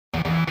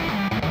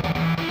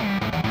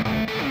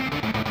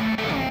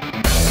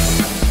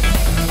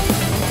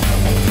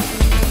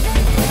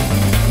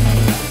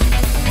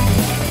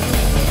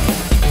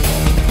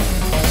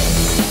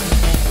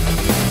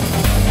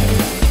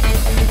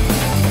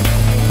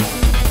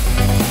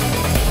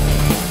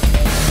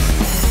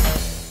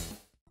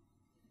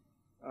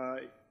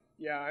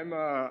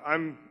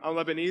I'm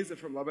Lebanese. I'm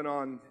from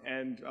Lebanon,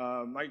 and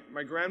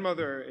my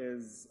grandmother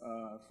is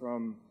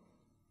from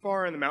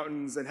far in the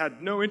mountains and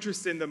had no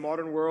interest in the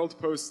modern world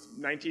post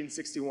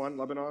 1961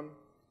 Lebanon.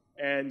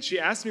 And she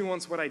asked me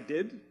once what I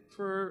did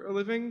for a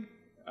living,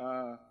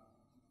 and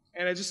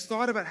I just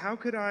thought about how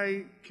could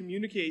I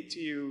communicate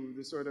to you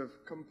the sort of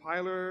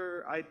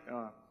compiler. I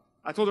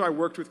told her I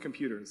worked with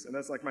computers, and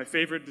that's like my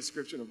favorite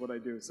description of what I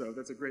do. So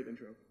that's a great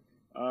intro.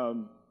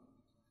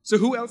 So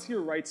who else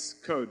here writes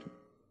code?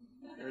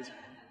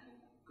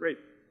 Great.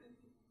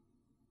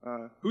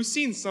 Who's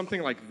seen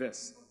something like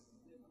this?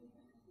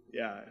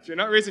 Yeah, if you're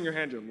not raising your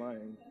hand, you're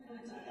lying.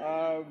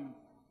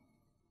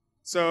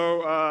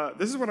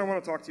 This is what I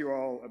want to talk to you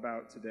all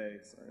about today.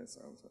 Sorry, I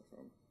silenced my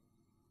phone.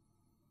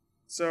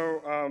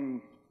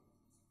 So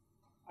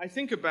I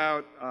think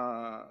about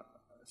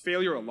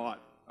failure a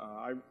lot.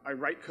 I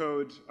write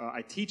code,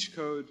 I teach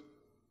code,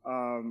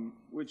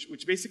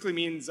 which basically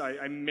means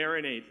I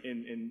marinate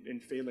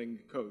in failing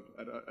code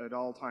at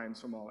all times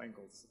from all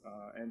angles.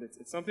 And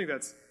it's something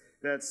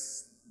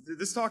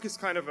this talk is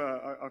kind of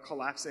a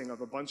collapsing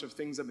of a bunch of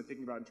things I've been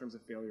thinking about in terms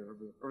of failure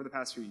over the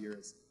past few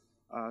years.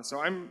 So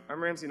I'm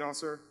Ramsey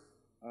Nasser.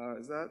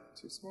 Is that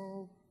too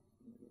small?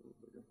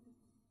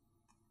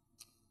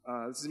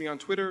 This is me on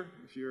Twitter.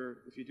 If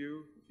you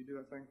do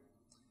that thing.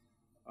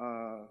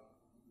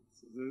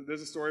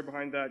 There's a story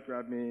behind that.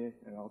 Grab me,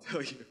 and I'll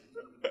tell you.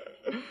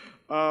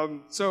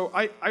 So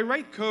I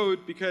write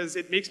code because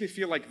it makes me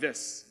feel like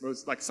this,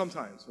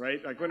 sometimes,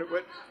 right? Like when it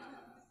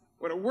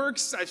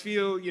works, I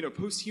feel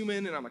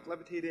post-human, and I'm like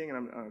levitating, and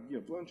I'm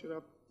blowing shit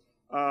up.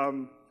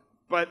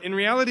 But in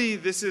reality,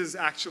 this is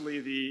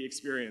actually the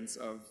experience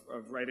of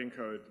writing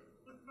code,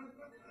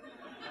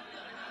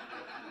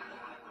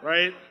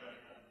 right?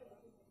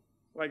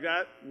 Like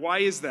that. Why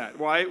is that?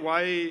 Why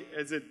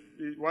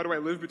do I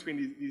live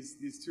between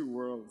these two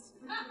worlds?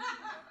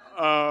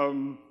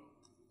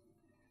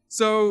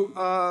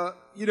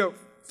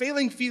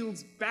 Failing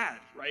feels bad,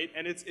 right?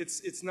 And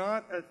it's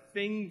not a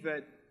thing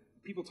that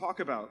people talk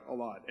about a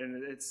lot.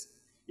 And it's,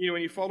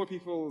 when you follow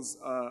people's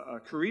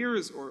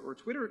careers or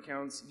Twitter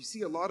accounts, you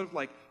see a lot of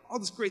all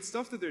this great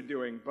stuff that they're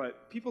doing,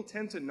 but people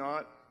tend to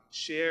not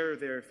share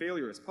their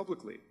failures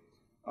publicly.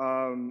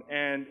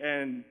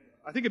 And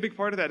I think a big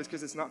part of that is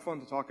because it's not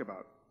fun to talk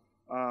about.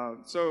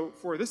 So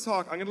for this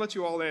talk, I'm going to let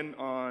you all in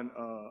on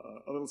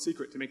a little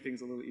secret to make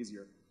things a little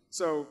easier.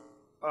 So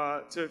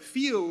to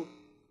feel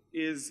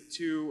is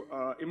to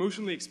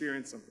emotionally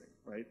experience something,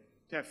 right?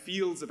 To have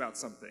feels about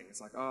something.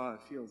 It's like,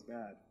 it feels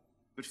bad.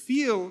 But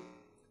feel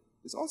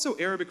is also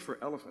Arabic for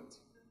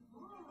elephant.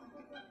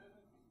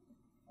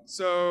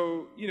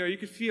 So, you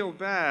could feel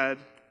bad,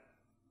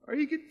 or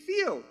you could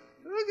feel.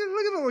 Look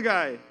at the little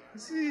guy.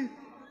 See,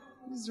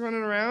 he's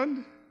running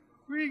around.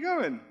 Where are you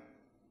going?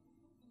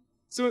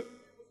 So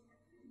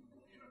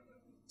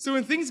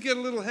when things get a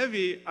little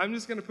heavy, I'm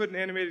just going to put an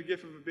animated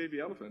GIF of a baby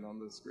elephant on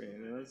the screen.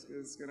 And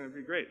it's going to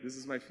be great. This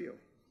is my feel.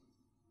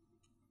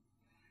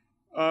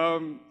 I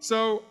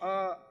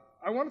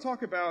want to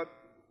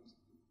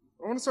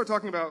start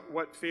talking about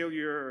what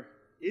failure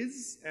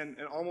is and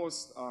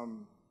almost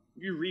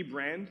you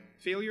rebrand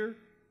failure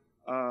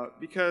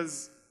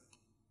because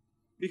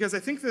I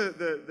think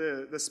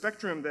the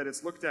spectrum that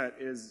it's looked at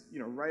is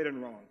right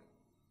and wrong.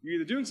 You're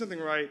either doing something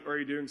right or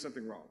you're doing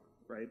something wrong,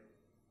 right?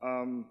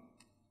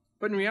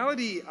 But in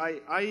reality,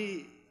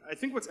 I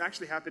think what's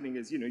actually happening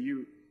is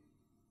you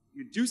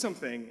do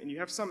something and you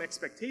have some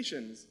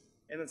expectations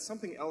and then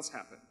something else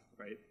happened,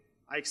 right?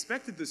 I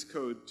expected this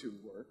code to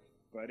work,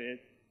 but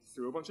it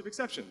threw a bunch of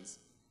exceptions.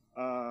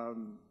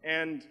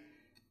 And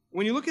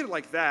when you look at it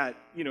like that,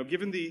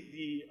 given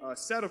the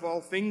set of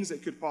all things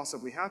that could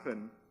possibly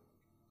happen,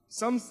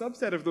 some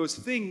subset of those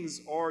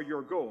things are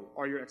your goal,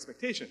 are your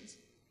expectations.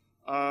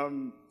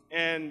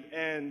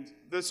 And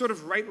the sort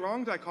of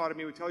right-wrong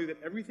dichotomy would tell you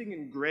that everything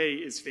in gray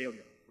is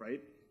failure,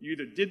 right? You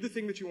either did the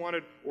thing that you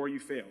wanted or you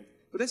failed.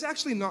 But that's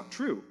actually not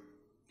true.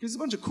 Because there's a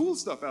bunch of cool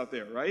stuff out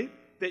there, right?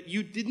 That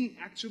you didn't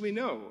actually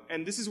know.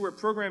 And this is where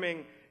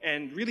programming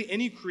and really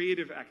any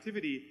creative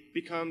activity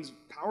becomes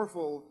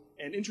powerful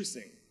and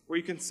interesting, where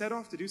you can set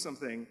off to do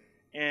something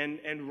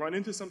and run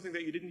into something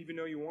that you didn't even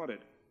know you wanted.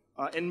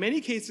 In many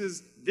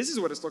cases, this is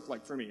what it's looked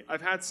like for me.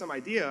 I've had some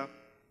idea,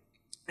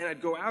 and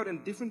I'd go out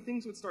and different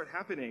things would start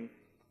happening,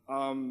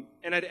 and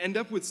I'd end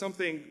up with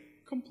something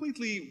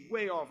completely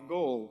way off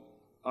goal,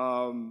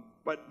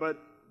 but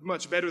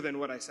much better than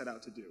what I set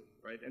out to do,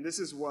 right? And this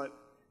is what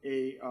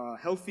a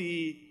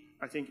healthy,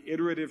 I think,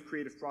 iterative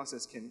creative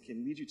process can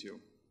lead you to.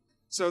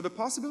 So the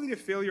possibility of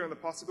failure and the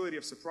possibility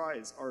of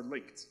surprise are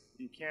linked.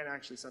 You can't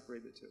actually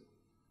separate the two.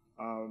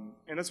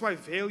 And that's why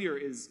failure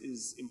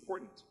is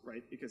important,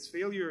 right? Because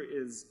failure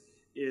is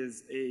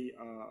a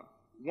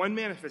one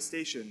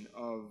manifestation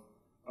of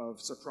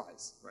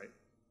surprise, right?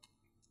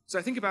 So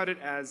I think about it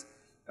as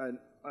an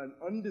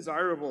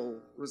undesirable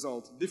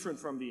result different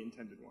from the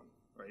intended one,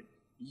 right?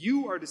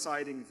 You are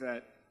deciding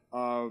that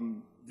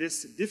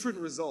this different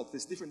result,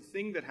 this different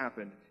thing that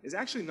happened, is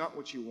actually not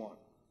what you want.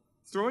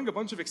 Throwing a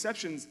bunch of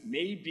exceptions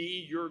may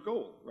be your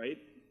goal, right?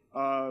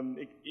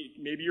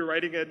 Maybe you're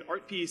writing an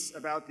art piece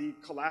about the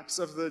collapse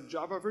of the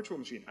Java virtual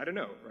machine. I don't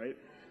know, right?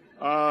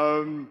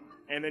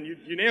 And then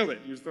you nailed it.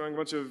 You're throwing a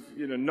bunch of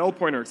null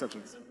pointer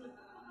exceptions.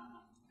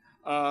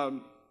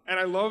 And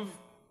I love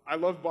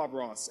Bob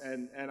Ross,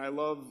 and I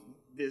love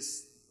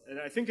this, and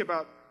I think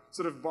about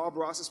sort of Bob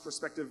Ross's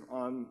perspective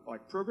on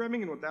like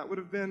programming and what that would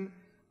have been,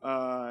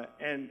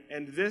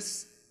 and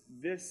this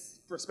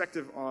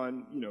perspective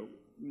on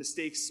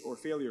mistakes or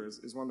failures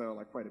is one that I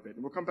like quite a bit.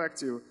 And we'll come back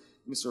to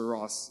Mr.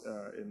 Ross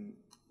in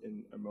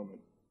a moment.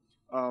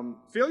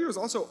 Failure is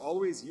also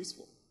always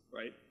useful,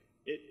 right?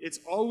 It's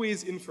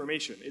always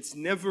information. It's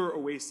never a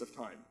waste of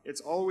time.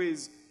 It's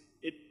always,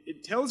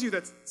 it tells you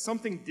that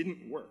something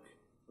didn't work,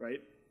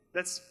 right?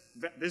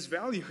 There's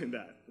value in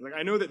that. Like,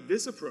 I know that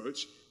this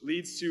approach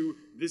leads to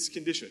this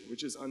condition,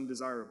 which is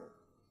undesirable.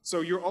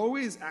 So you're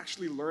always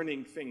actually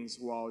learning things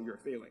while you're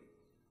failing.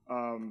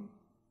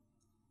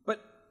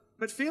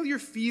 But failure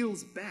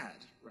feels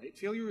bad, right?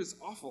 Failure is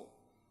awful.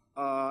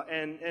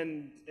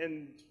 And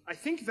I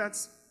think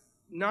that's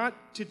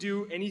not to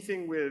do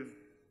anything with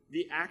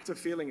the act of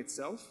failing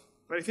itself,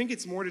 but I think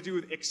it's more to do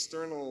with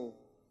external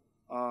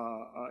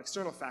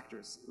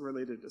factors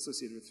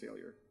associated with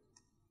failure.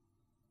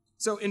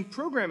 So in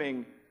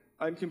programming,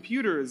 on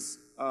computers,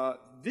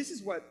 this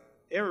is what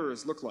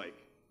errors look like,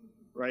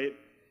 right?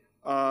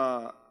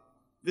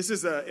 This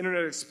is an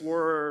Internet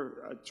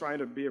Explorer trying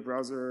to be a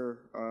browser.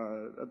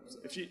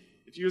 If you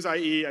use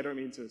IE, I don't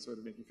mean to sort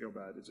of make you feel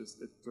bad.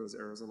 It throws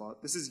errors a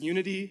lot. This is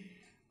Unity.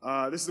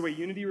 This is the way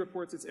Unity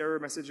reports its error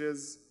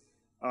messages.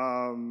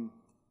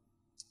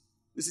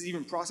 This is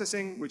even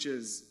processing, which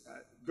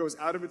goes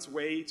out of its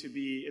way to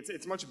be,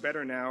 it's much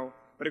better now,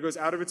 but it goes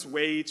out of its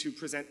way to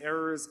present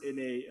errors in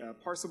a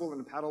parsable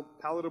and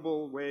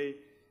palatable way.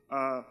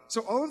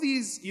 So all of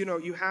these,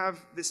 you have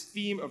this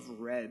theme of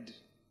red,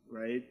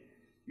 right?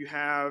 You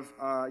have,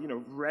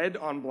 red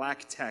on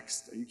black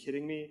text. Are you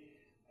kidding me?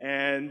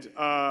 And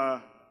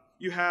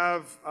you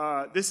have,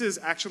 this is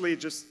actually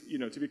just,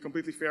 to be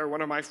completely fair,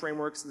 one of my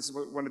frameworks. This is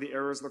what one of the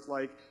errors look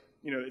like.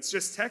 It's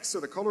just text,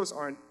 so the colors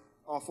aren't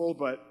awful,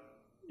 but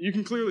you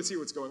can clearly see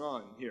what's going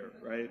on here,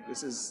 right?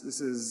 This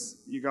is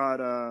you got,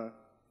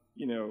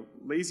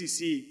 lazy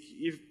seek,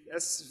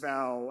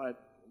 sval at,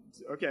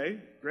 okay,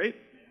 great.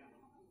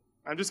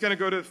 I'm just gonna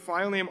go to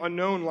file name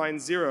unknown line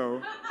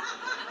 0,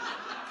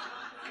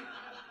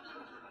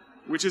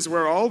 which is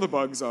where all the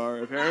bugs are,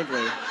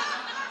 apparently.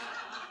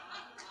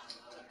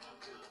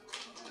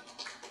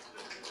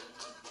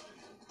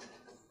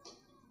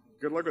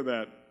 Good luck with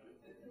that.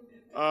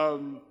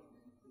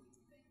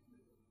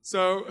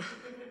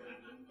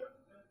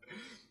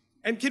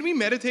 And can we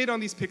meditate on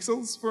these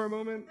pixels for a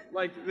moment?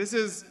 Like, this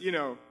is,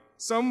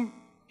 some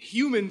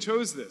human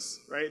chose this,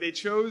 right? They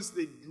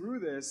drew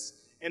this,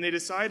 and they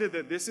decided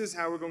that this is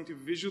how we're going to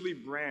visually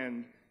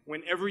brand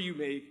whenever you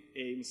make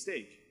a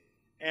mistake.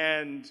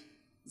 And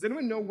does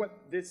anyone know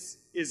what this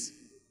is,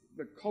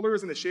 the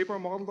colors and the shape are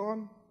modeled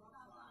on?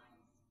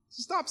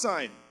 Stop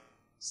sign.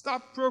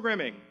 Stop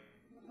programming.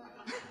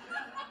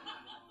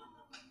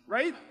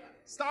 Right?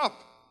 Stop.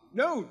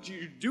 No,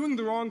 you're doing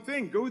the wrong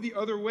thing. Go the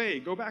other way.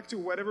 Go back to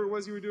whatever it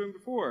was you were doing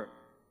before.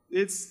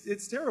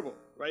 It's terrible,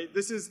 right?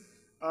 This is,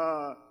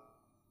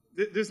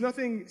 there's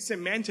nothing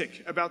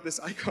semantic about this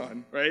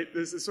icon, right?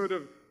 This is sort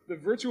of, the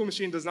virtual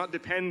machine does not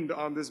depend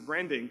on this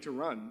branding to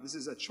run. This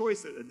is a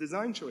choice, a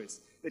design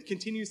choice that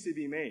continues to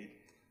be made.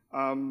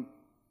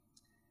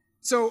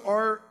 So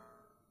our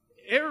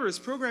errors,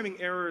 programming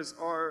errors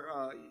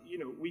are,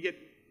 we get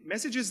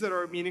messages that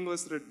are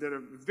meaningless, that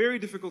are very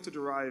difficult to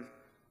derive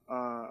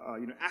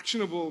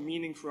actionable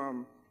meaning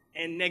from,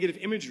 and negative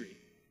imagery.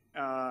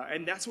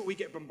 And that's what we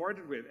get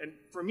bombarded with. And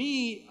for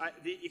me,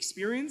 the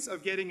experience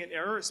of getting an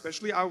error,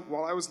 especially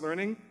while I was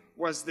learning,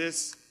 was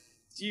this,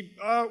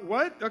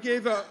 what? Okay,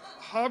 the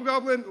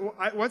hobgoblin,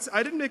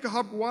 I didn't make a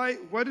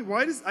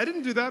I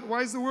didn't do that.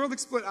 Why is the world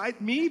explode?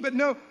 Me? But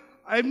no,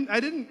 I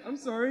didn't, I'm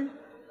sorry.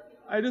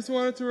 I just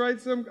wanted to write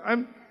some,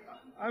 I'm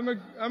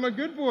a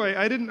good boy.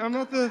 I'm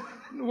not the,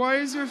 why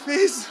is your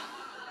face?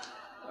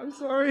 I'm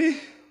sorry.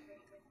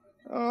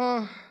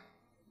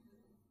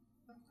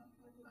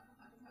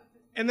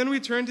 And then we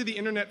turned to the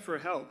internet for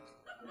help.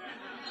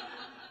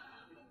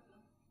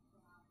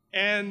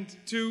 And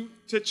to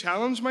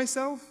challenge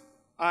myself,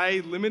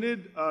 I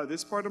limited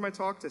this part of my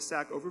talk to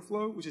Stack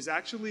Overflow, which is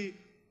actually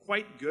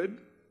quite good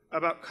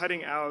about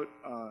cutting out,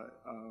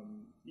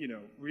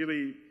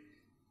 really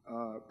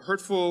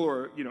hurtful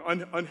or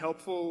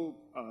unhelpful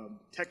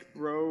tech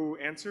bro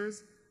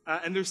answers,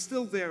 and they're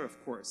still there,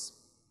 of course.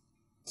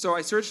 So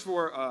I searched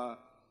for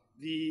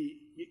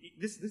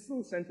this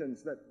little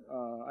sentence that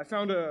I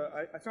found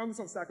this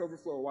on Stack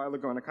Overflow a while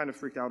ago, and I kind of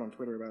freaked out on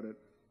Twitter about it.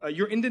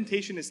 Your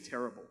indentation is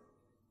terrible,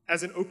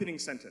 as an opening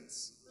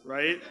sentence,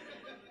 right?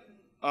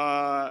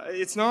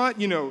 It's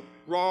not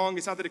wrong.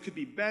 It's not that it could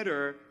be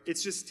better.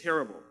 It's just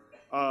terrible.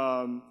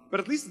 But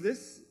at least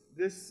this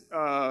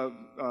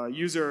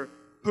user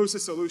posts a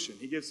solution.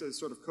 He gives a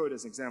sort of code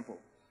as an example.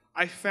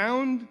 I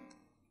found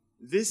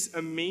this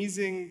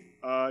amazing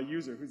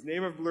user, whose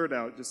name I've blurred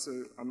out, just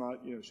so I'm not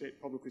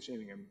publicly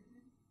shaming him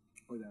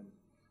or them.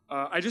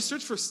 I just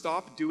searched for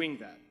stop doing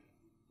that,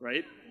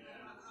 right?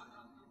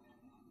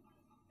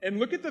 And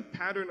look at the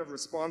pattern of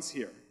response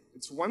here.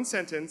 It's one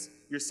sentence,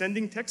 you're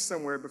sending text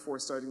somewhere before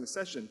starting the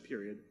session,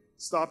 period.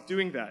 Stop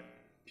doing that,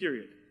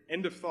 period.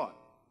 End of thought,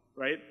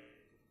 right?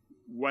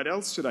 What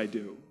else should I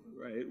do,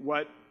 right?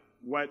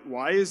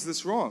 Why is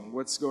this wrong?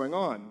 What's going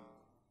on?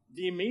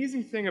 The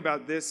amazing thing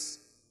about this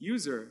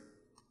user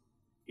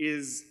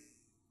is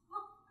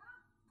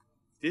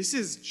this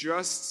is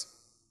just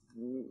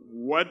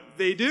what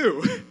they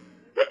do.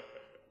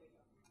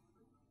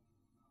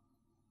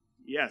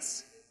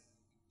 Yes.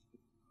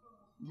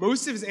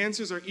 Most of his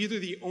answers are either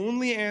the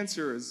only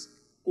answers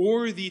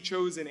or the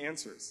chosen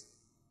answers.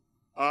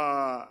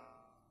 And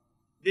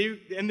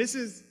this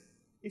is,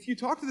 if you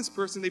talk to this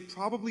person, they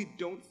probably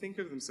don't think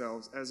of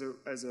themselves as a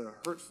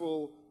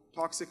hurtful,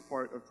 toxic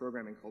part of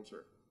programming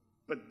culture.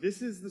 But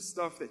this is the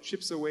stuff that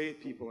chips away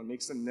at people and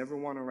makes them never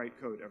want to write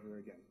code ever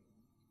again,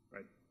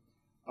 right?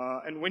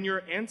 And when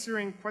you're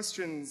answering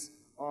questions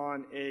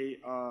on a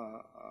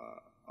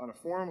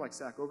forum like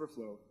Stack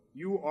Overflow,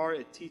 you are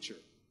a teacher.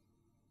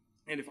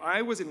 And if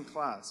I was in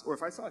class, or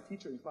if I saw a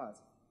teacher in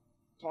class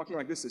talking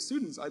like this to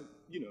students,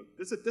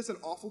 that's an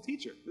awful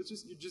teacher.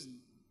 You're just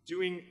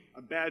doing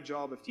a bad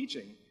job of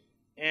teaching.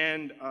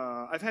 And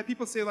I've had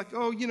people say like,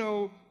 oh,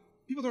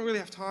 people don't really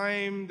have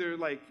time. They're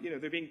like,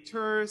 they're being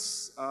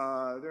terse.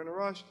 They're in a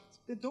rush.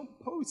 Then don't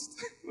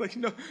post. Like,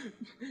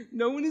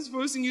 no one is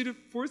forcing you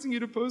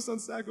to post on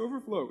Stack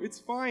Overflow. It's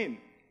fine.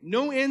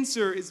 No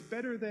answer is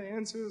better than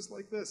answers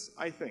like this,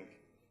 I think,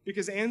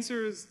 because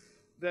answers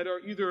that are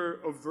either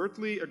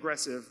overtly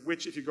aggressive,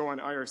 which if you go on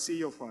IRC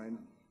you'll find,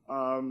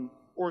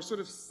 or sort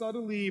of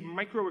subtly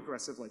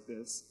microaggressive like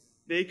this,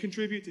 they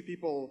contribute to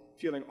people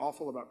feeling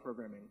awful about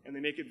programming, and they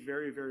make it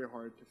very, very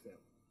hard to fail.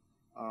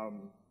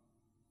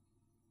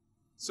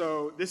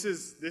 So this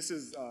is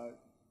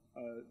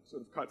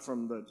sort of cut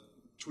from the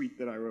tweet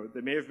that I wrote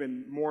that may have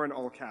been more in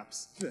all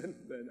caps than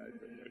I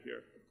put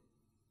here.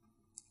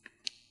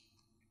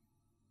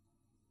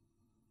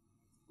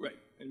 Right,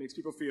 it makes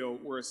people feel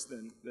worse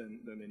than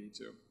they need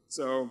to.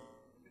 So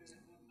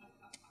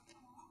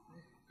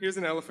here's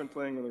an elephant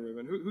playing with a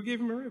ribbon. Who gave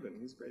him a ribbon?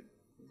 He's great.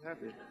 He's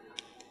happy.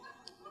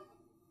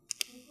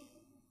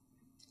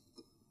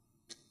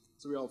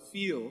 So we all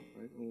feel,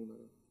 right, a little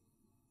better.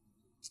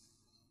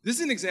 This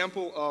is an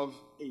example of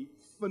a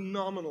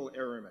phenomenal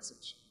error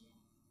message.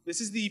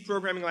 This is the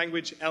programming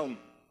language Elm,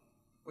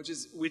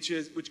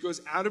 which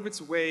goes out of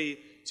its way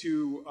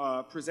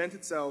to present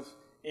itself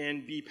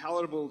and be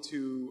palatable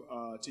to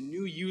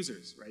new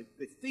users, right?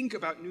 They think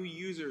about new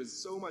users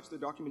so much. The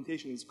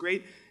documentation is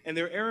great, and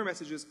their error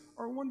messages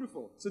are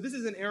wonderful. So this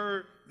is an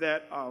error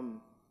that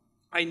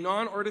I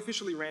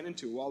non-artificially ran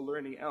into while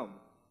learning Elm.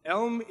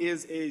 Elm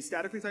is a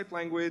statically typed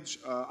language.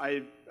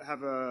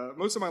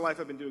 Most of my life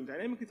I've been doing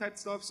dynamically typed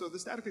stuff, so the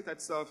statically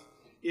typed stuff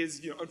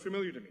is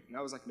unfamiliar to me, and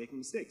I was like making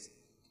mistakes.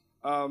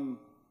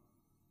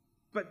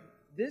 But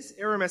this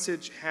error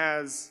message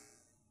has,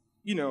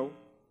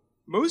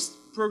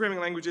 most programming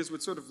languages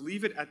would sort of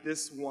leave it at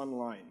this one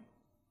line.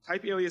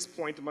 Type alias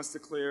point must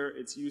declare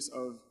its use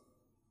of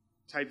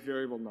type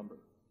variable number.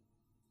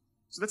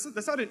 So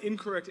that's not an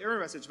incorrect error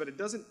message, but it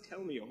doesn't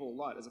tell me a whole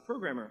lot as a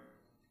programmer.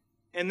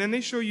 And then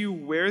they show you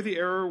where the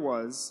error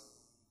was,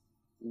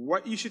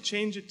 what you should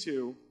change it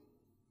to,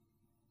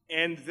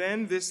 and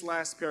then this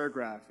last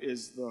paragraph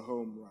is the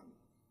home run.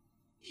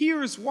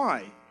 Here's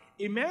why.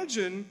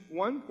 Imagine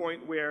one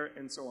point where,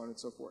 and so on and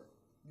so forth.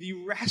 The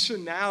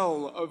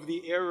rationale of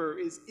the error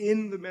is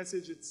in the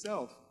message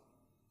itself.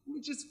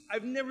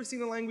 I've never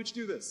seen a language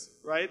do this,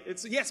 right?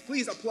 Yes,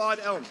 please applaud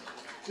Elm.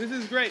 This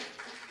is great.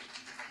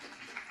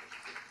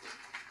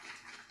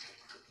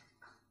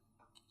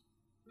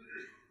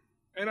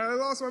 And I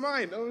lost my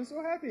mind. I'm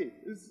so happy.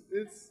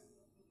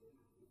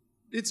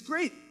 It's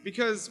great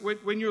because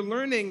when you're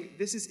learning,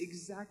 this is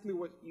exactly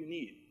what you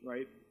need,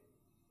 right?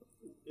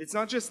 It's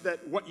not just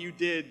that what you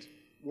did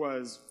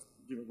was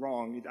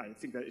wrong. I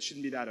think that it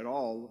shouldn't be that at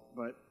all.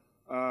 But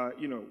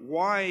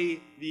why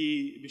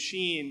the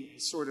machine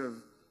is sort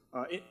of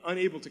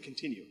unable to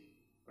continue,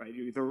 right?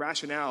 The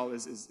rationale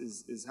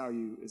is how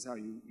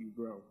you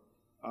grow.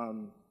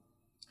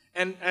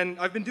 And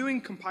I've been doing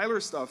compiler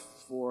stuff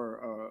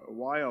for a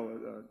while,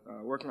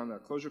 working on the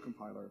closure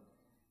compiler.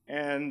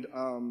 And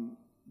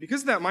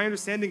because of that, my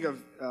understanding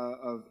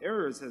of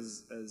errors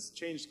has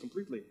changed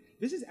completely.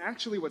 This is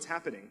actually what's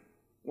happening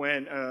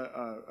when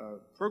a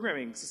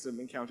programming system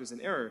encounters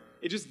an error.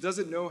 It just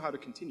doesn't know how to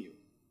continue,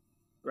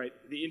 right?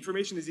 The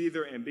information is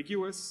either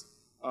ambiguous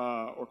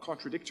or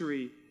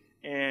contradictory,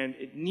 and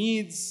it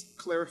needs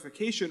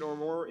clarification or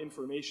more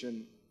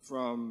information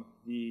from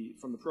the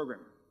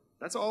programmer.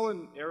 That's all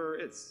an error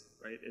is,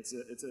 right? It's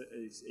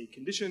a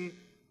condition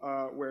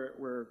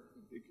where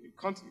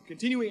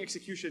continuing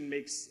execution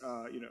makes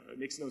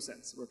no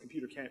sense, where a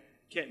computer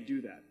can't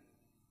do that,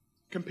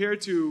 compared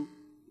to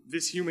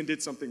this human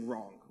did something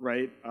wrong,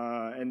 right?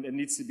 And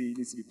needs to be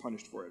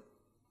punished for it.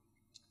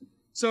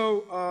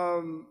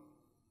 So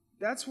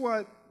that's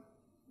what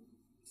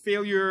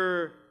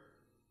failure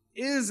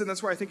is, and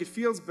that's why I think it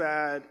feels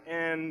bad.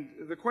 And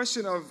the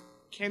question of,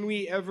 can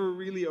we ever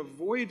really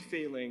avoid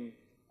failing?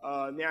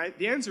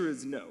 The answer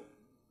is no,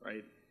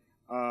 right?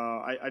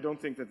 I don't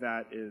think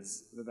that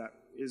is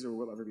or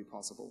will ever be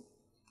possible.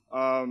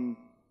 And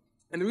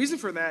the reason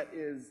for that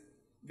is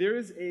there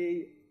is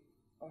a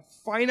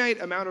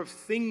finite amount of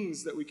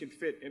things that we can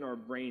fit in our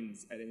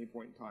brains at any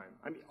point in time.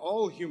 I mean,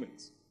 all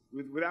humans,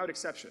 without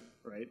exception,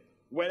 right?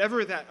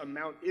 Whatever that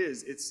amount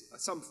is, it's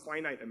some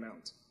finite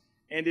amount.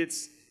 And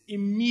it's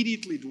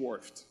immediately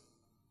dwarfed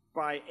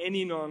by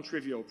any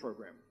non-trivial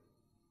program.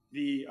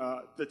 The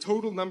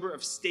total number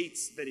of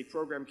states that a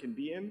program can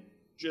be in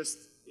just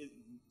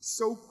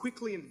so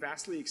quickly and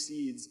vastly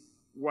exceeds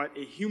what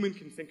a human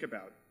can think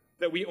about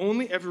that we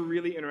only ever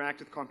really interact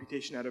with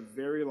computation at a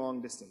very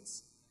long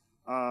distance.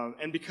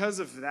 And because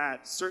of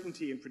that,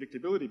 certainty and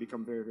predictability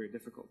become very, very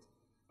difficult.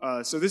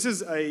 So this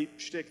is a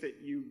shtick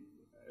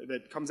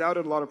that comes out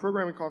at a lot of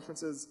programming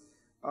conferences,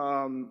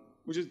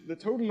 which is the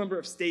total number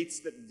of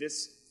states that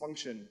this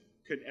function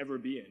could ever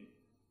be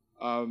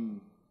in.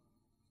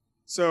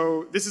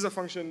 So this is a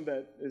function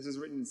that is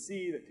written in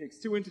C that takes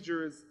two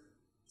integers,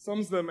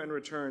 sums them, and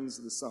returns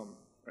the sum,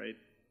 right?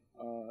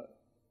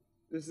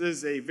 This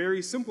is a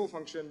very simple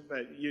function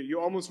that you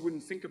almost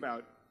wouldn't think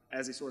about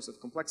as a source of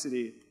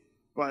complexity,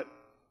 but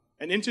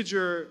an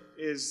integer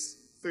is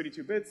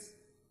 32 bits,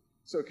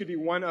 so it could be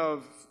one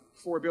of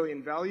 4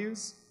 billion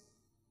values.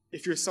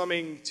 If you're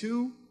summing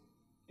two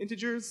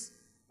integers,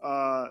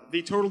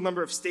 the total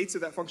number of states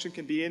that function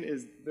can be in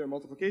is their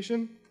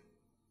multiplication,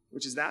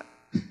 which is that,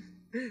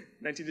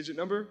 19-digit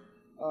number.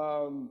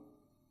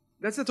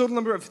 That's the total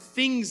number of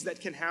things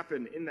that can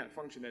happen in that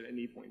function at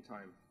any point in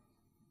time,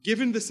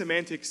 given the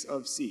semantics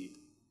of C.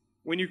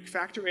 When you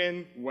factor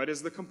in what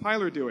is the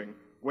compiler doing,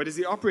 what is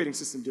the operating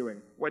system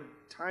doing, what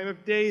time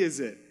of day is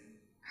it,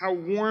 how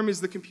warm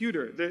is the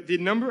computer, the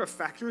number of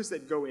factors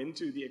that go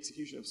into the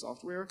execution of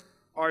software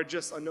are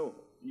just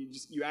unknowable.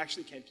 You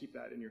actually can't keep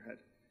that in your head.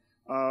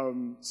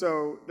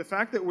 So the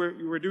fact that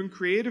we're doing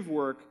creative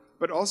work,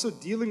 but also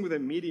dealing with a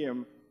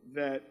medium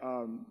that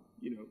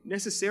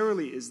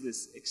necessarily is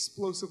this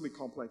explosively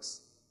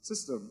complex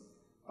system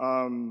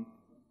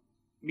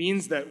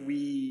means that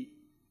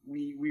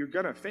we're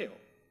gonna fail.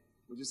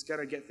 We're just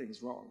gonna get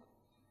things wrong.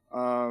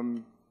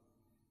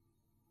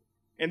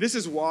 And this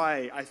is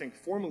why I think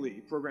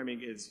formally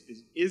programming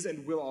is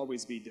and will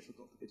always be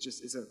difficult.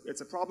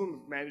 It's a problem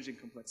of managing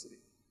complexity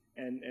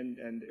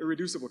and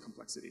irreducible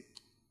complexity.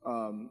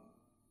 And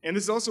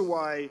this is also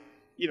why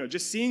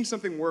just seeing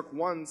something work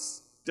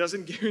once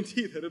doesn't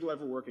guarantee that it'll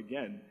ever work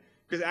again,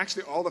 because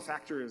actually all the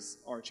factors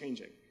are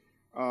changing.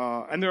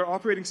 And there are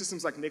operating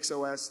systems like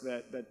NixOS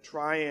that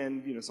try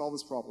and solve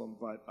this problem,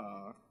 but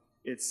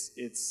it's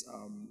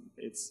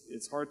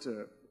hard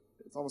to,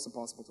 it's almost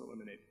impossible to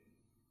eliminate.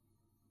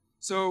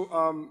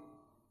 So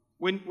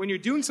when you're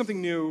doing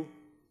something new,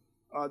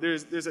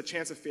 there's a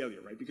chance of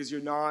failure, right? Because you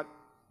don't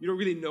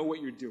really know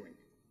what you're doing.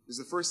 This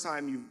is the first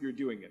time you're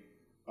doing it.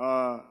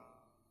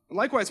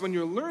 Likewise, when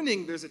you're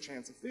learning, there's a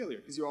chance of failure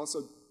because you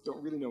also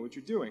don't really know what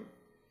you're doing.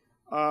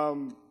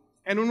 And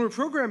when we're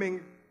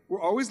programming,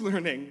 we're always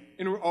learning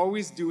and we're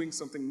always doing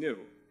something new.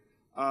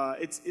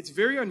 It's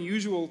very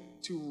unusual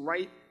to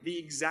write the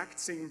exact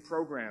same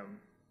program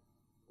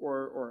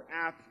or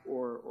app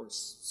or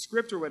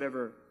script or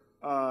whatever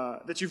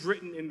that you've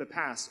written in the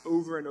past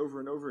over and over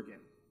and over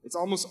again. It's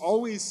almost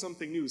always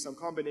something new, some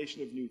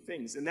combination of new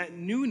things. And that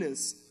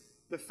newness,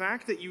 the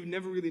fact that you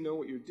never really know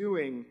what you're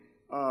doing,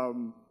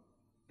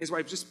 is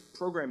why just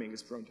programming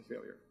is prone to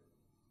failure.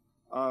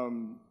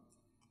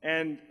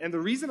 And the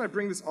reason I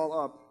bring this all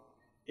up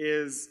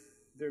is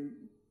there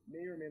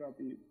may or may not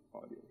be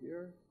audio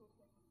here.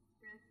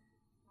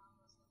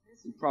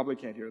 You probably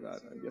can't hear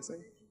that, I'm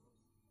guessing.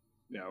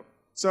 No.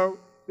 So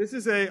this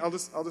is I'll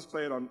just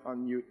play it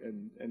on mute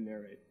and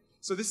narrate.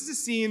 So this is a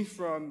scene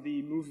from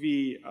the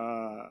movie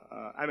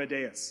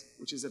Amadeus,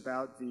 which is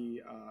about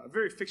a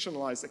very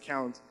fictionalized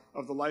account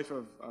of the life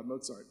of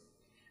Mozart.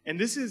 And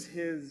this is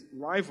his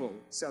rival,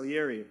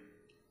 Salieri,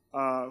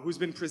 who's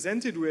been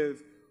presented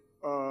with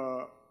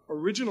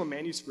original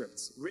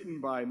manuscripts written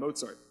by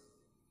Mozart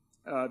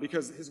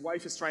because his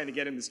wife is trying to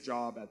get him this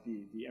job at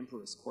the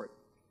emperor's court.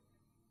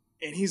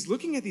 And he's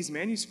looking at these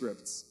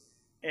manuscripts,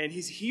 and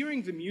he's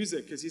hearing the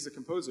music, because he's a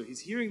composer, he's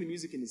hearing the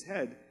music in his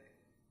head,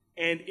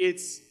 and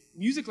it's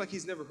music like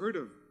he's never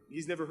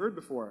heard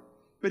before.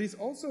 But he's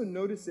also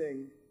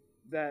noticing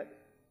that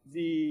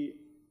the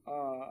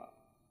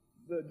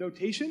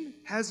notation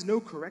has no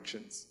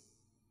corrections.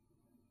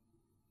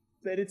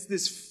 That it's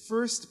this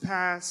first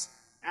pass,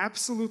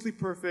 absolutely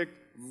perfect,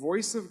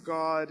 voice of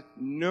God,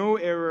 no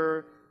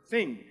error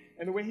thing.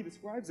 And the way he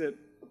describes it,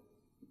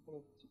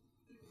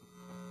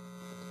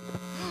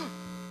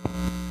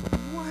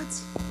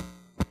 what?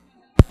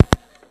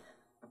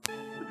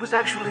 It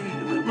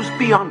was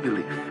beyond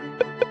belief.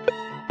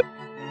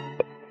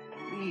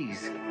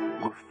 These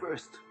were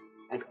first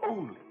and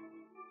only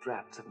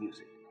drafts of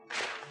music.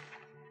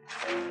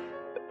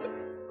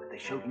 But they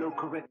showed no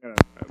correct. I'll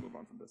move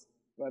on from this.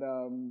 But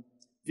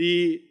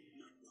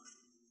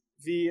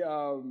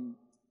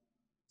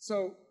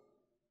so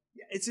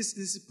yeah, it's just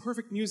this is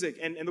perfect music,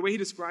 and the way he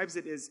describes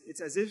it is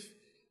it's as if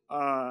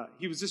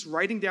he was just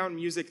writing down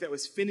music that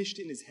was finished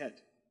in his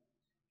head,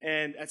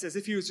 and it's as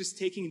if he was just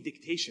taking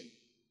dictation.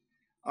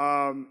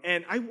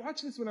 And I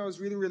watched this when I was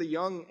really, really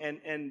young,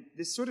 and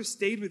this sort of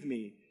stayed with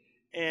me.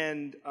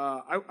 And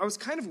I was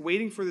kind of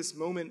waiting for this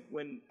moment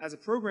when, as a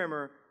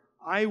programmer,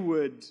 I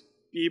would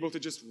be able to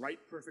just write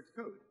perfect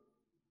code,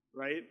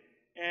 right?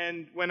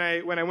 And when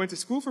I went to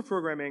school for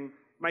programming,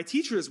 my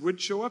teachers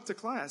would show up to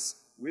class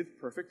with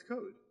perfect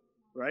code,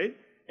 right?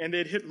 And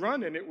they'd hit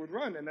run, and it would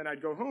run, and then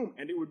I'd go home,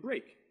 and it would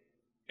break.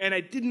 And I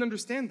didn't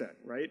understand that,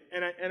 right?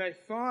 And I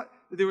thought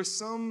that there was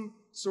some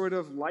sort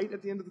of light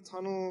at the end of the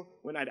tunnel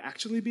when I'd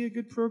actually be a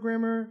good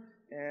programmer,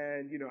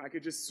 and I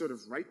could just sort of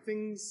write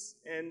things,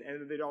 and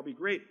they'd all be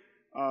great.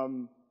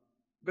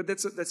 But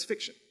that's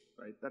fiction,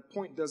 right? That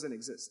point doesn't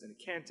exist, and it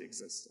can't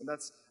exist. And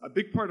that's a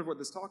big part of what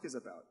this talk is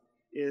about.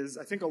 Is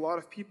I think a lot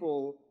of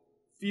people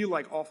feel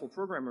like awful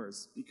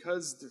programmers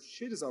because their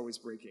shit is always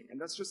breaking, and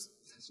that's just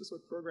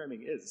what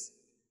programming is,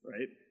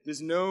 right?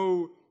 There's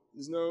no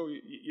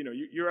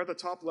you're at the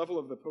top level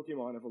of the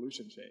Pokemon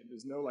evolution chain.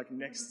 There's no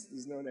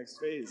next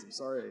phase. I'm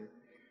sorry.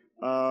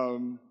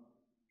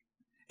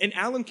 And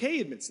Alan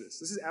Kay admits this.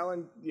 This is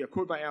a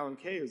quote by Alan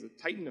Kay, who's a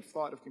titan of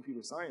thought of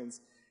computer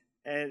science,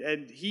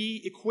 and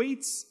he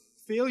equates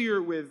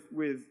failure with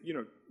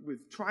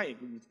trying,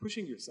 with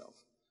pushing yourself.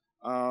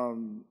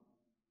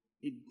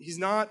 He's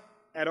not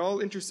at all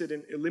interested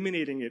in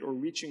eliminating it or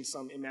reaching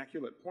some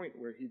immaculate point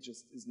where he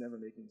just is never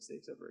making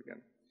mistakes ever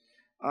again.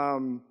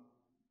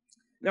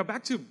 Now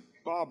back to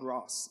Bob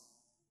Ross.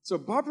 So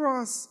Bob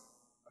Ross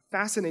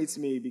fascinates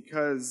me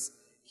because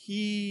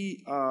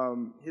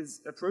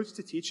his approach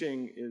to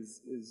teaching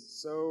is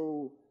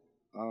so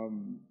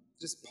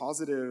just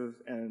positive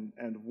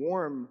and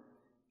warm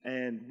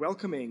and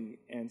welcoming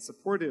and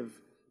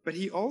supportive. But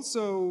he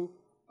also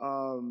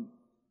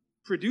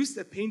produced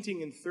a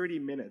painting in 30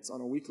 minutes on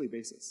a weekly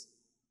basis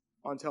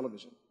on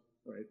television,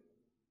 right?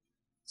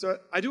 So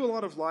I do a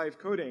lot of live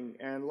coding,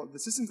 and the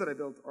systems that I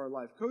built are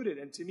live coded,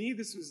 and to me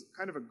this was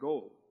kind of a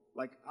goal.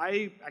 Like,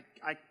 I'm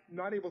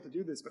not able to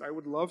do this, but I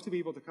would love to be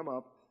able to come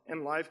up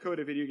and live code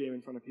a video game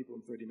in front of people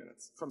in 30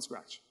 minutes from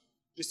scratch,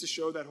 just to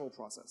show that whole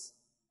process,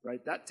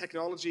 right? That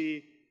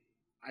technology,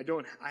 I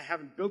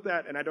haven't built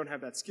that, and I don't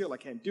have that skill. I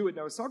can't do it. And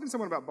I was talking to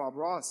someone about Bob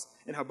Ross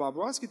and how Bob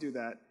Ross could do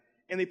that,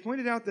 and they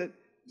pointed out that,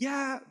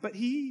 yeah, but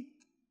he,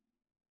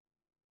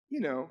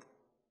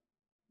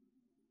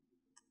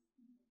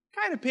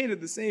 kind of painted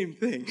the same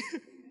thing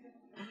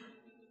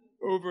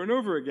over and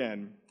over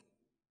again.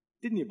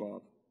 Didn't you,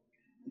 Bob?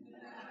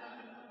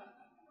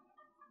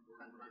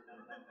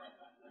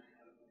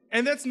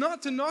 And that's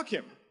not to knock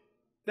him.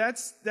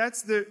 Not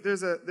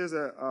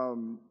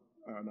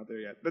there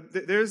yet. But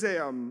there's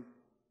a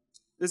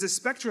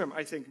spectrum,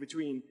 I think,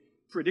 between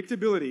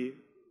predictability,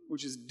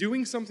 which is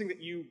doing something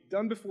that you've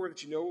done before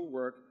that you know will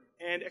work,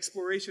 and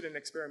exploration and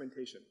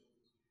experimentation.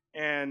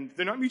 And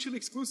they're not mutually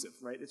exclusive,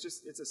 right?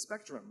 It's a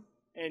spectrum.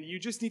 And you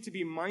just need to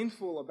be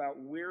mindful about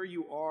where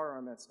you are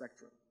on that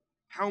spectrum.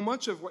 How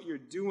much of what you're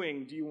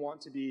doing do you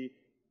want to be,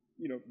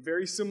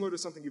 very similar to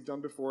something you've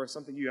done before,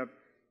 something you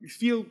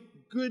feel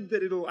good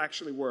that it'll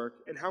actually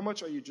work, and how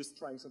much are you just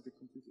trying something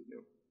completely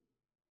new?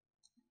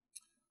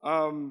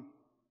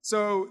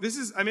 So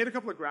I made a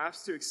couple of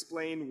graphs to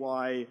explain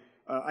why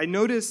I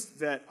noticed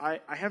that I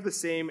have the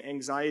same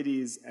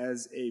anxieties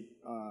as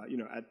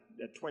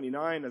at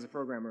 29 as a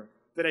programmer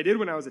that I did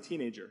when I was a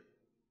teenager.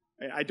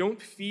 I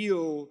don't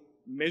feel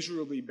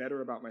measurably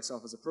better about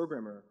myself as a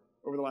programmer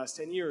over the last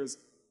 10 years,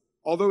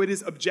 although it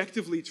is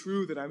objectively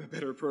true that I'm a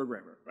better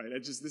programmer, right?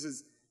 This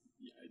is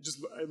just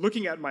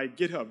looking at my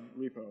GitHub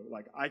repo,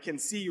 like I can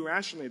see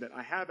rationally that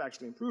I have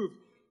actually improved,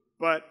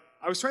 but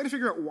I was trying to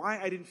figure out why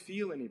I didn't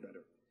feel any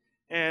better.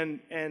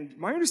 And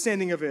my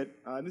understanding of it,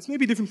 this may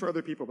be different for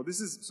other people, but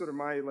this is sort of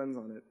my lens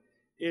on it,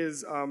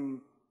 is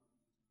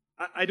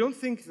I don't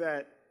think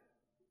that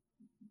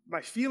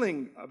my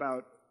feeling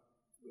about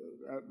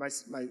my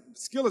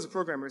skill as a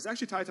programmer is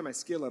actually tied to my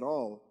skill at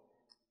all.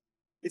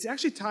 It's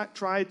actually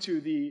tied to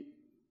the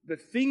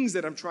things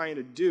that I'm trying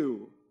to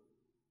do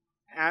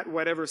at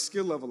whatever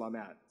skill level I'm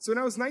at. So when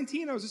I was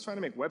 19, I was just trying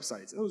to make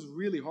websites, and it was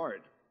really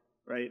hard,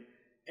 right?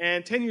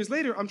 And 10 years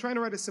later, I'm trying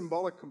to write a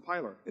symbolic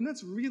compiler, and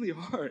that's really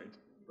hard,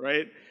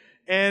 right?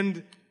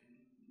 And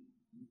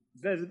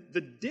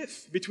the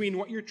diff between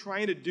what you're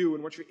trying to do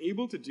and what you're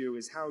able to do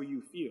is how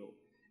you feel.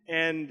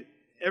 And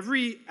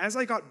as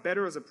I got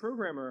better as a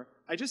programmer,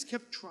 I just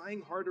kept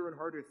trying harder and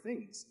harder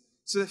things.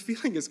 So the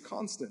feeling is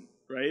constant,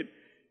 right?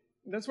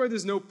 And that's why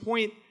there's no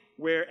point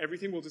where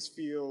everything will just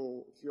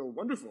feel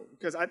wonderful,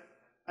 because I'd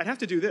have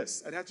to do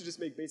this. I'd have to just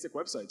make basic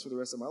websites for the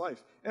rest of my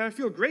life. And I'd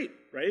feel great,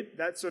 right?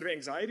 That sort of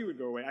anxiety would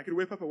go away. I could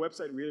whip up a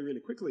website really, really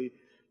quickly,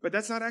 but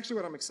that's not actually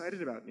what I'm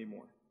excited about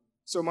anymore.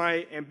 So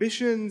my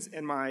ambitions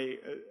and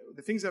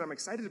the things that I'm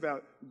excited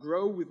about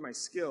grow with my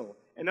skill.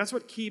 And that's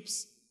what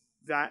keeps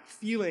that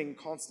feeling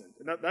constant.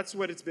 And that's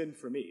what it's been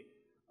for me.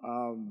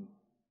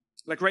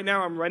 Like right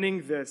now, I'm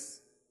running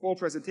this whole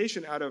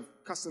presentation out of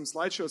custom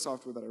slideshow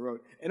software that I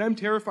wrote, and I'm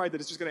terrified that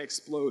it's just going to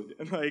explode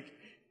and like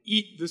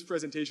eat this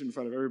presentation in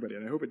front of everybody,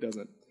 and I hope it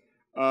doesn't.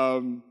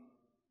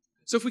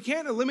 So if we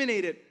can't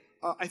eliminate it,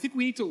 I think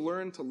we need to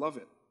learn to love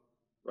it,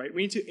 right?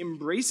 We need to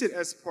embrace it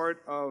as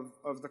part of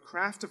the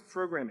craft of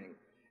programming,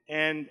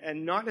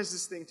 and not as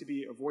this thing to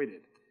be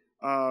avoided.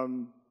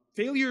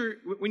 Failure,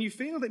 when you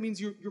fail, that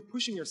means you're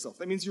pushing yourself.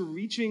 That means you're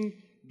reaching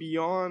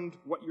beyond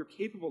what you're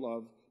capable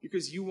of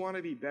because you want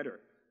to be better.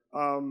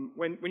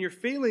 When you're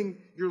failing,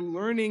 you're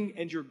learning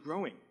and you're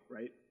growing,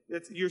 right?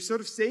 You're sort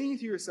of saying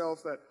to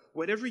yourself that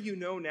whatever you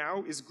know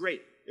now is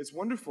great, it's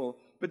wonderful,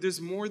 but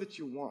there's more that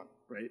you want,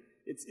 right?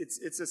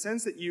 It's a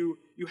sense that you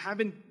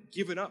haven't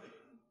given up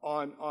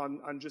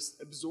on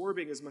just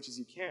absorbing as much as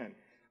you can.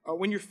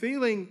 When you're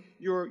failing,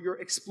 you're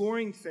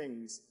exploring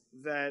things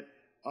that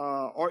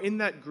are in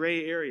that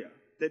gray area.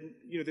 That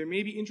there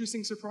may be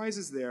interesting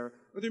surprises there,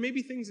 or there may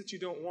be things that you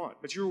don't want,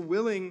 but you're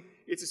willing.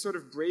 It's a sort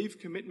of brave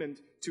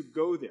commitment to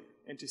go there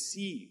and to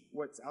see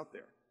what's out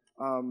there.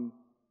 And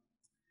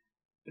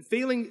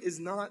failing is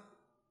not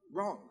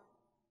wrong,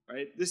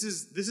 right? This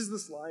is the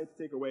slide to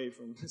take away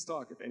from this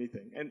talk, if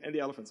anything, and the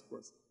elephants, of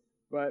course.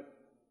 But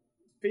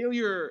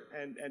failure,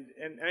 and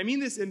I mean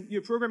this in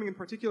programming in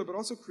particular, but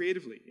also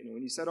creatively.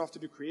 When you set off to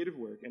do creative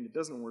work and it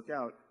doesn't work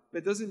out,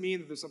 that doesn't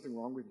mean that there's something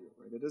wrong with you,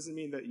 right? That doesn't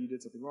mean that you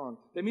did something wrong.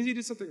 That means you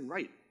did something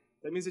right.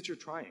 That means that you're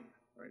trying,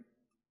 right?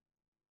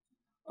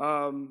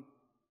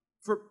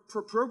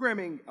 For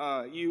programming,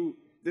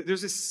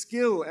 there's a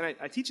skill, and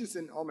I teach this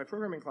in all my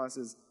programming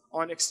classes,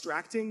 on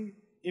extracting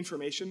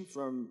information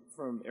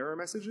from error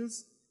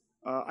messages.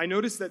 I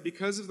noticed that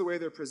because of the way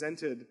they're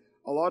presented,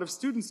 a lot of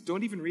students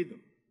don't even read them,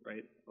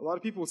 right? A lot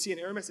of people will see an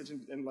error message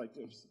and like,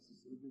 do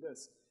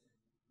this.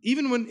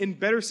 Even when in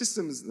better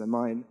systems than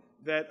mine,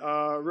 that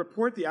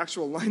report the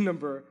actual line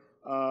number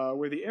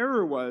where the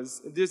error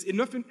was, there's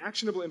enough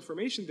actionable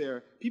information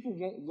there, people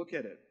won't look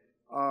at it.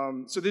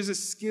 So there's a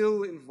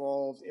skill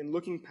involved in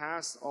looking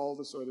past all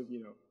the sort of,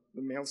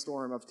 the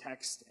maelstrom of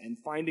text and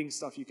finding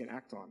stuff you can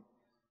act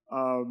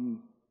on.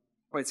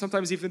 Right,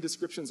 sometimes even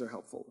descriptions are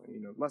helpful,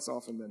 less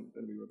often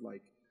than we would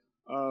like.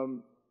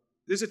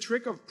 There's a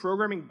trick of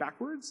programming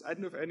backwards. I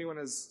don't know if anyone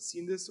has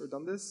seen this or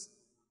done this.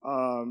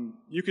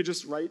 You could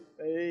just write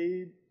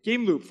a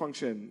game loop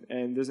function,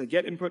 and there's a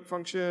get input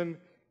function,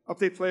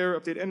 update player,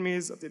 update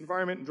enemies, update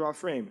environment, and draw a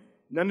frame.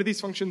 None of these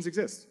functions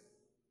exist.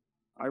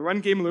 I run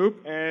game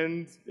loop,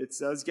 and it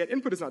says get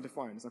input is not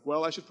defined. It's like,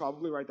 well, I should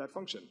probably write that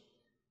function.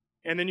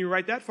 And then you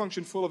write that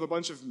function full of a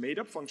bunch of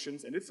made-up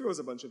functions, and it throws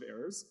a bunch of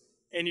errors,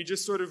 and you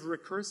just sort of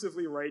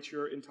recursively write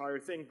your entire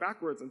thing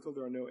backwards until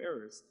there are no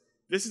errors.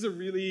 This is a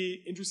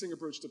really interesting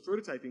approach to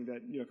prototyping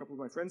that a couple of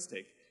my friends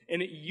take.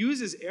 And it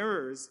uses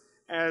errors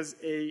as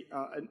a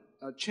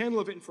channel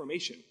of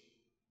information,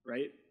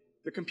 right?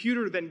 The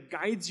computer then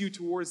guides you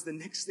towards the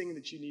next thing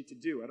that you need to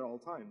do at all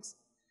times.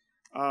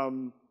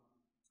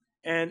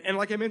 And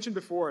like I mentioned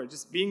before,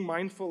 just being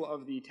mindful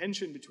of the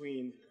tension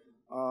between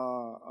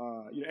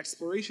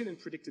exploration and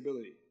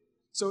predictability.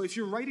 So if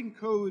you're writing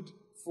code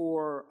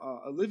for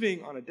a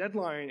living on a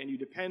deadline and you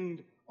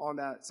depend on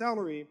that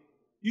salary,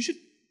 you should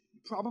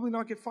probably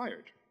not get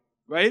fired,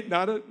 right?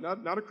 Not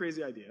a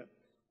crazy idea.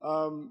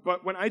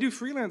 But when I do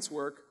freelance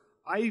work,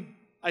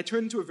 I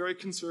turn into a very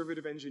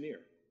conservative engineer,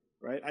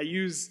 right? I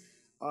use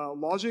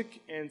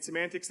logic and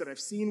semantics that I've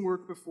seen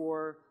work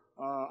before.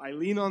 I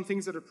lean on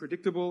things that are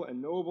predictable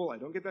and knowable. I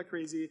don't get that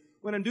crazy.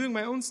 When I'm doing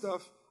my own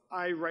stuff,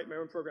 I write my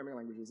own programming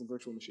languages and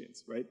virtual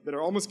machines, right? That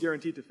are almost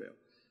guaranteed to fail.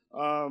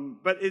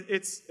 But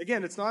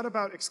it's not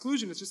about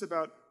exclusion. It's just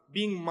about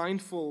being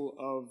mindful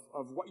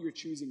of what you're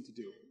choosing to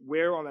do,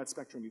 where on that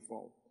spectrum you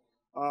fall.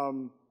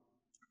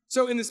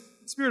 So in this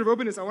spirit of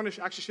openness, I want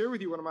to actually share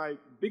with you one of my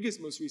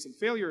biggest, most recent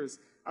failures.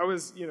 I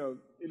was,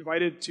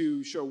 invited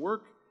to show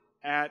work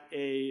at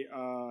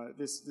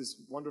this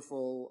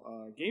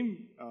wonderful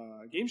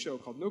game show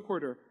called No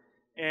Quarter,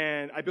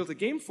 and I built a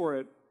game for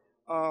it.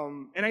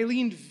 And I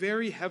leaned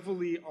very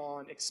heavily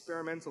on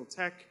experimental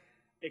tech,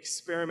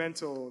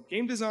 experimental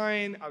game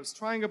design. I was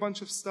trying a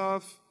bunch of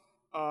stuff,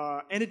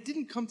 and it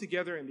didn't come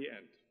together in the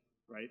end,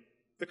 right?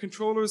 The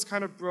controllers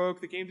kind of broke,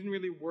 the game didn't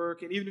really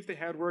work, and even if they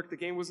had worked, the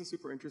game wasn't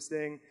super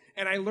interesting.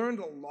 And I learned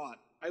a lot.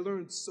 I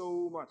learned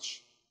so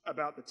much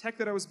about the tech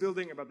that I was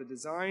building, about the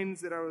designs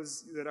that I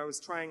was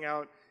trying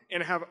out,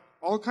 and I have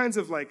all kinds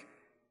of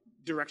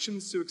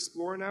directions to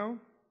explore now.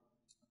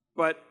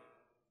 But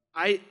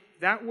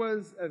that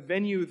was a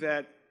venue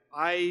that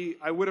I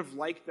would have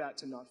liked that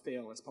to not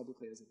fail as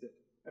publicly as it did.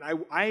 And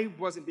I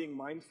wasn't being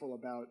mindful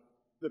about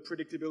the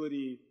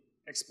predictability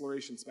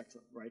exploration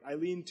spectrum, right? I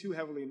leaned too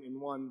heavily in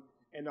one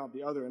and not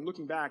the other. And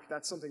looking back,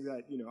 that's something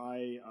that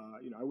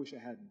I wish I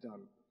hadn't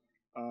done.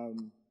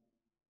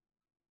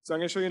 So I'm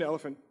going to show you an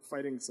elephant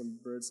fighting some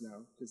birds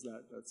now, because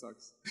that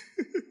sucks.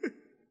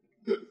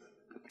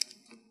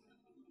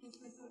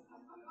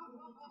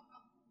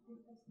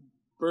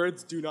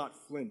 Birds do not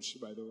flinch,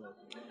 by the way.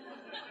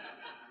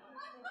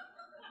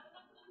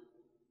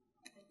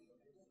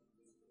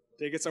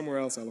 Take it somewhere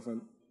else,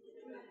 elephant.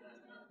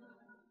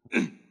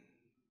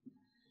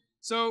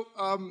 So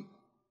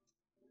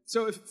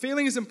if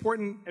failing is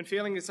important, and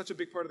failing is such a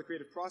big part of the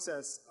creative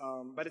process,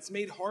 but it's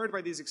made hard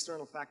by these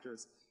external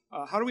factors,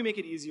 how do we make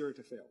it easier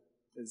to fail,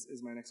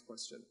 is my next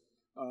question.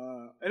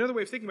 Another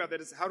way of thinking about that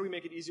is how do we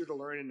make it easier to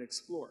learn and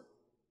explore,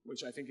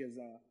 which I think is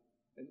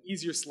an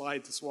easier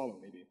slide to swallow,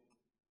 maybe.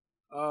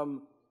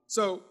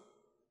 So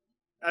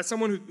as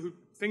someone who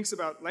thinks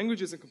about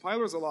languages and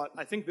compilers a lot,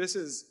 I think this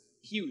is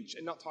huge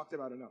and not talked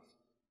about enough.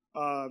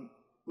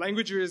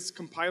 Languages,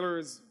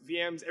 compilers,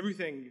 VMs,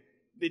 everything,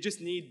 they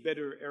just need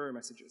better error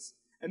messages.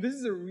 And this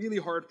is a really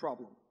hard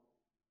problem.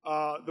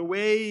 The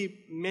way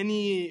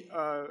many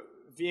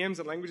VMs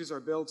and languages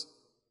are built,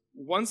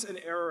 once an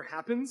error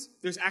happens,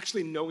 there's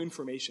actually no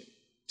information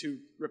to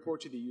report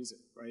to the user,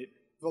 right?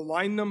 The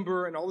line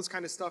number and all this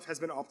kind of stuff has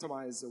been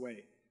optimized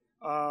away.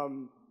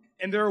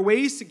 And there are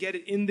ways to get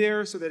it in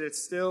there so that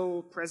it's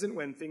still present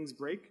when things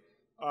break.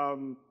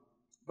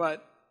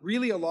 But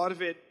really a lot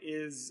of it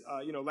is,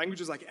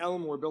 languages like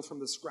Elm were built from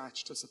the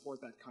scratch to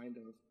support that kind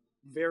of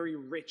very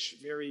rich,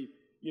 very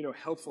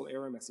helpful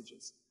error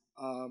messages.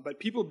 But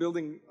people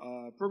building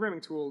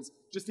programming tools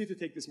just need to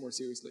take this more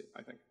seriously,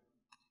 I think.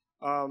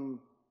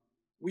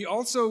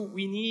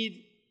 We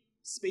need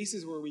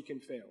spaces where we can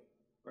fail,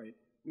 right?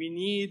 We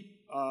need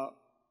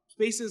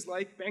spaces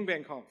like Bang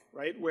Bang Conf,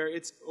 right? Where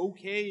it's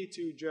okay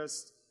to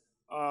just,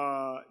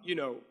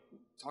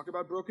 talk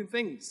about broken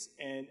things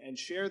and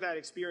share that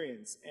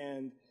experience.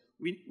 And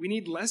we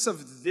need less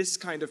of this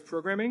kind of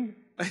programming,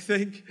 I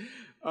think,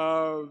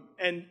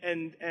 and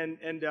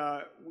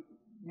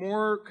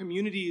more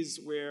communities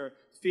where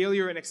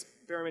failure and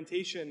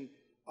experimentation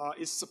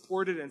is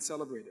supported and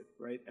celebrated,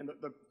 right? And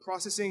the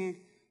processing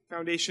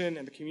foundation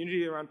and the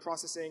community around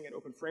processing and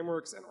open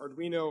frameworks and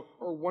Arduino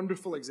are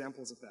wonderful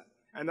examples of that.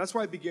 And that's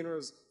why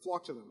beginners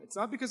flock to them. It's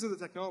not because of the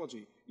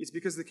technology, it's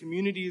because the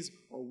communities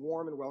are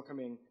warm and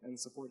welcoming and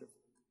supportive.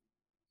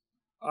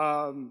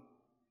 And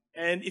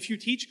if you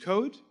teach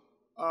code,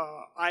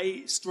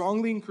 I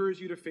strongly encourage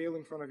you to fail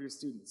in front of your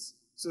students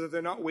so that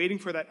they're not waiting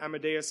for that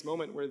Amadeus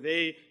moment where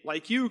they,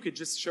 like you, could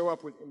just show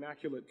up with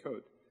immaculate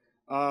code.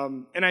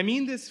 And I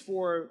mean this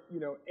for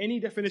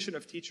any definition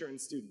of teacher and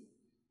student.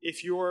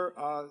 If you're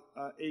a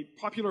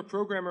popular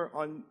programmer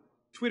on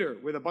Twitter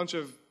with a bunch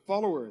of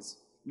followers,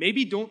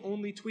 maybe don't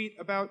only tweet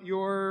about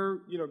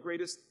your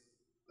greatest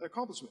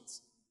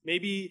accomplishments.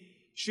 Maybe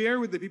share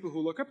with the people who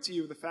look up to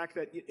you the fact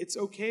that it's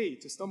okay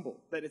to stumble,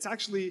 that it's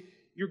actually,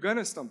 you're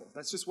gonna stumble.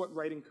 That's just what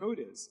writing code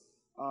is.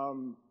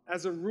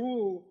 As a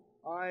rule,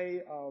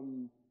 I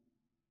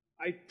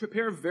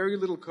prepare very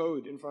little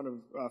code in front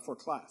of for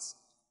class.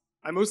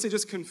 I mostly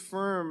just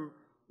confirm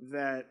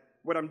that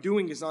what I'm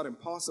doing is not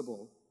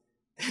impossible,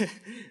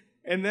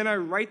 and then I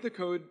write the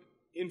code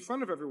in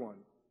front of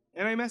everyone,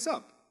 and I mess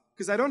up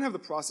because I don't have the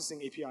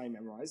processing API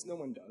memorized. No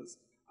one does.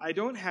 I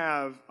don't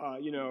have,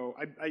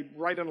 I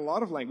write in a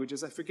lot of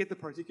languages. I forget the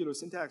particular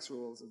syntax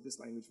rules of this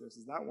language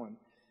versus that one.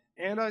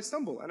 And I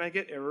stumble, and I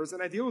get errors,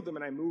 and I deal with them,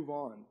 and I move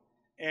on.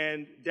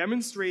 And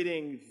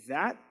demonstrating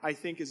that, I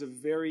think, is a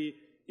very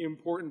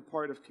important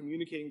part of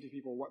communicating to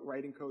people what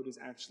writing code is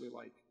actually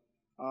like.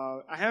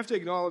 I have to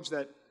acknowledge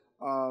that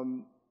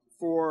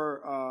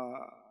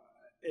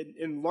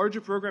in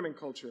larger programming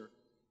culture,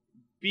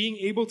 being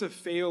able to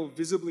fail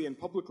visibly and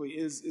publicly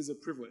is a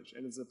privilege,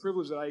 and it's a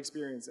privilege that I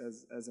experience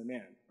as a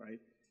man, right?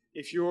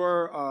 If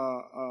you're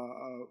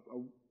a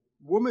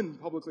woman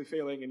publicly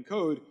failing in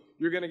code,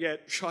 you're going to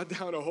get shot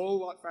down a whole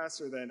lot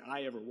faster than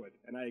I ever would,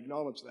 and I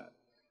acknowledge that.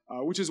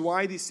 Which is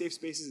why these safe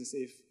spaces and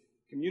safe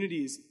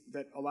communities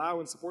that allow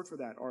and support for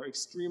that are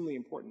extremely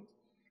important.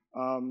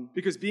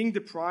 Because being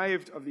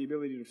deprived of the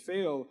ability to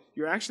fail,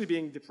 you're actually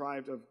being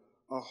deprived of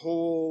a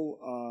whole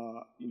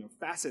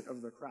facet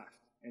of the craft.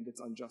 And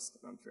it's unjust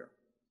and unfair.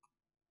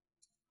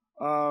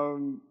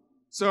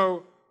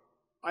 So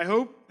I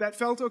hope that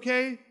felt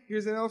okay.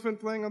 Here's an elephant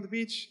playing on the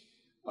beach.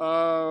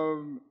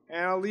 And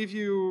I'll leave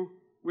you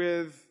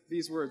with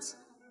these words.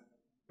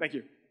 Thank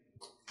you.